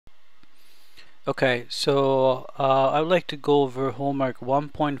Okay, so I would like to go over homework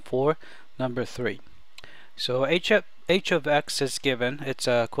 1.4, number 3. So h of x is given. It's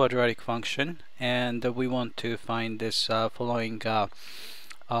a quadratic function, and we want to find this following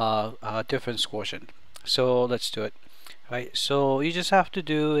difference quotient. So let's do it. Right, so you just have to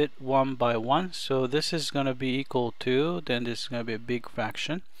do it one by one. So this is going to be equal to, then this is going to be a big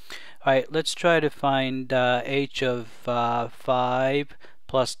fraction. Alright, let's try to find h of 5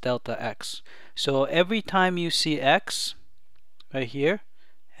 plus delta x. So every time you see x right here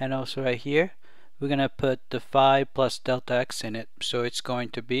and also right here, we're going to put the 5 plus delta x in it. So it's going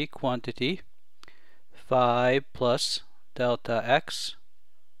to be quantity 5 plus delta x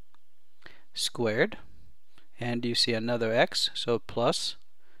squared, and you see another x, so plus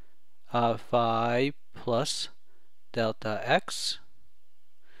 5 plus delta x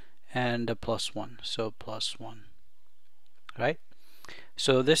and a plus 1, so plus 1, right?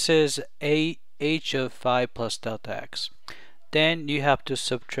 So this is h of 5 plus delta x. Then you have to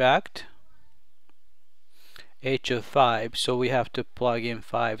subtract h of 5, so we have to plug in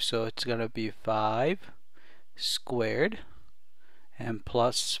 5, so it's going to be 5 squared and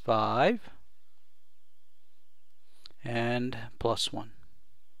plus 5 and plus 1.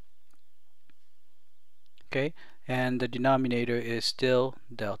 Okay, and the denominator is still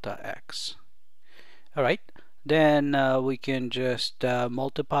delta x. Alright, then we can just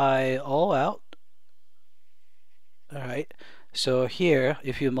multiply all out. Alright, so here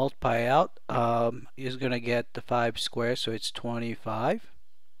if you multiply out, you're going to get the 5 squared, so it's 25.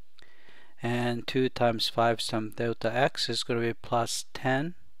 And 2 times 5 times delta x is going to be plus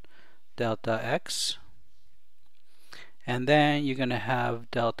 10 delta x. And then you're going to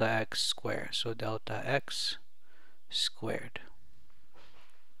have delta x squared, so delta x squared.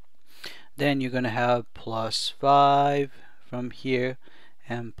 Then you're going to have plus 5 from here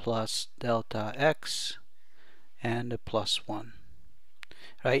and plus delta x and a plus 1.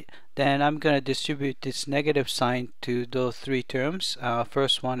 Right, then I'm going to distribute this negative sign to those three terms.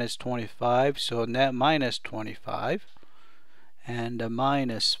 First one is 25, so net minus 25 and a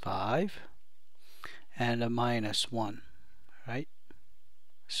minus 5 and a minus 1. Right,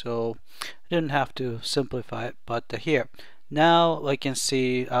 so I didn't have to simplify it, but here now I can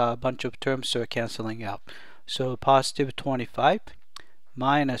see a bunch of terms are canceling out. So positive 25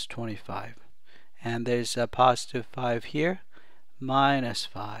 minus 25, and there's a positive 5 here, minus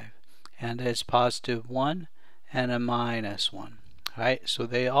 5, and there's positive 1 and a minus 1. Right, so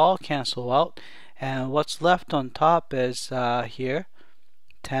they all cancel out, and what's left on top is here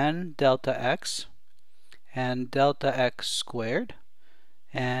 10 delta x and delta x squared,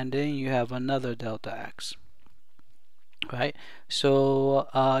 and then you have another delta x. Right, so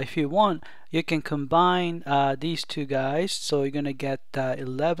if you want, you can combine these two guys, so you're gonna get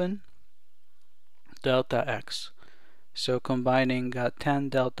 11 delta x. So combining 10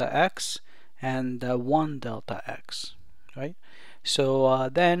 delta x and 1 delta x, right? So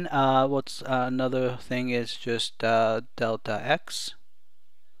then what's another thing is just delta x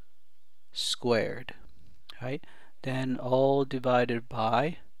squared, right? Then all divided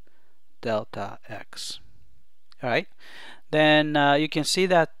by delta x. Alright, then you can see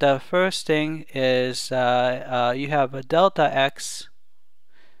that the first thing is you have a delta x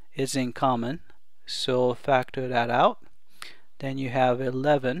is in common, so factor that out. Then you have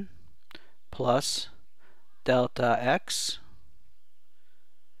 11 plus delta x,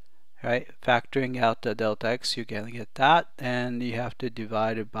 right? Factoring out the delta x, you can get that, and you have to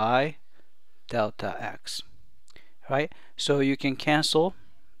divide it by delta x, right? So you can cancel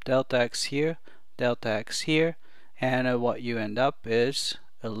delta x here, and what you end up is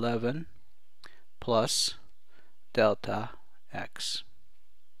 11 plus delta x,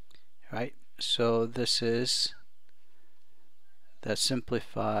 right? So this is the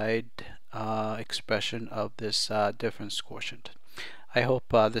simplified expression of this difference quotient. I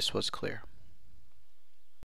hope this was clear.